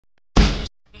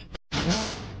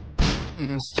Be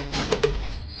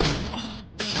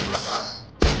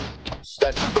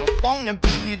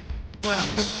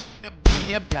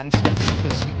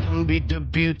the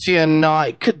beauty and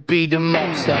I could be the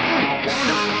monster.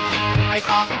 I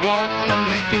wanna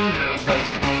make you nervous,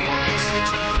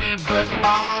 but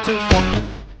I'm too far.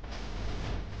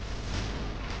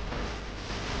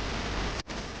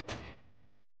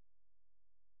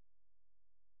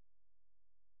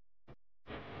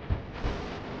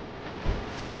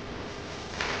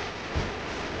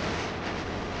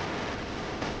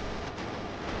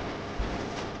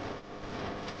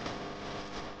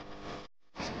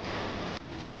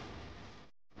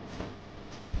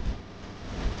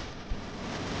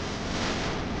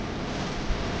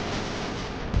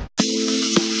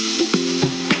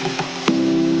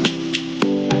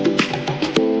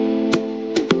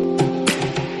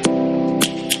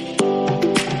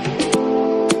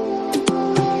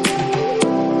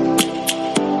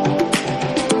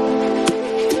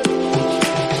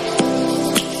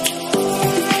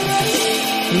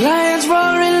 Lions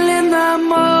roaring in the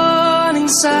morning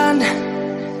sun,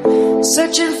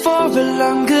 searching for a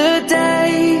longer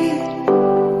day.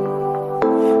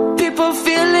 People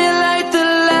feeling like the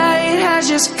light has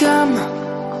just come.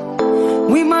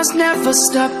 We must never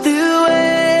stop the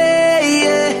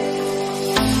way.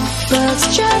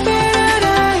 Birds chirping and I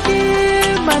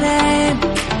hear my name,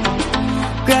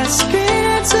 grasping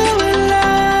into a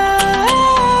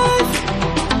life.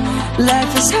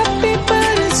 Life is happy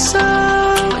but it's so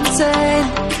insane.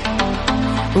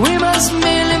 We must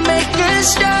merely make a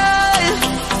start.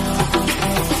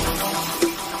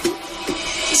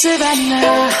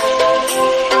 Savannah,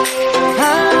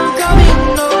 I'm coming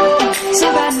home.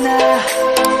 Savannah,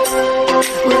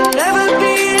 we'll never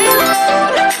be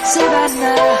alone.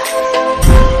 Savannah,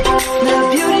 the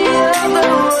beauty of the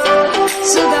world.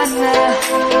 Savannah,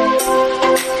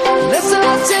 let's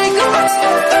all take a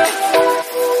ride.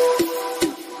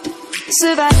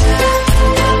 Savannah.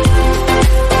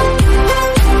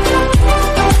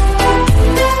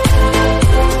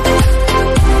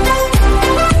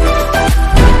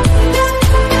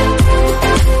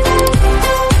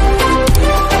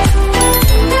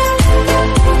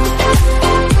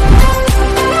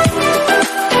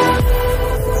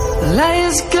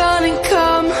 Lion's gonna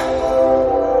come.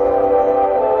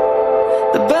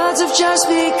 The birds have just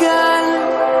begun.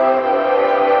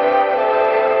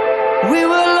 We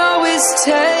will always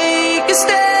take a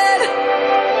stand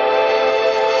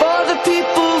for the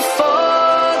people, for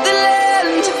the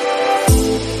land.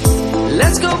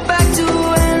 Let's go back to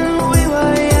when we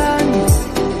were young.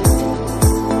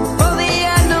 For the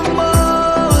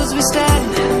animals we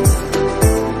stand.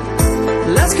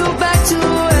 Let's go back to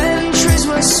when trees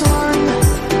were swung.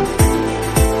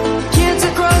 Kids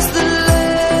across the land.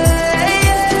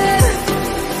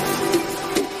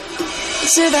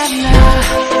 Savannah,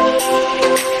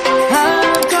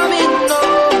 I'm coming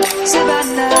home.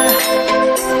 Savannah,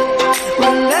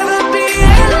 we'll never be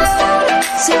alone.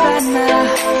 Savannah,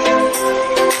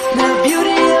 the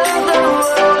beauty of the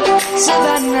world.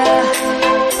 Savannah,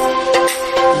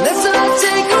 let's all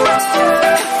take a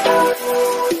ride.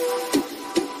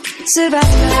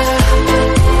 Savannah.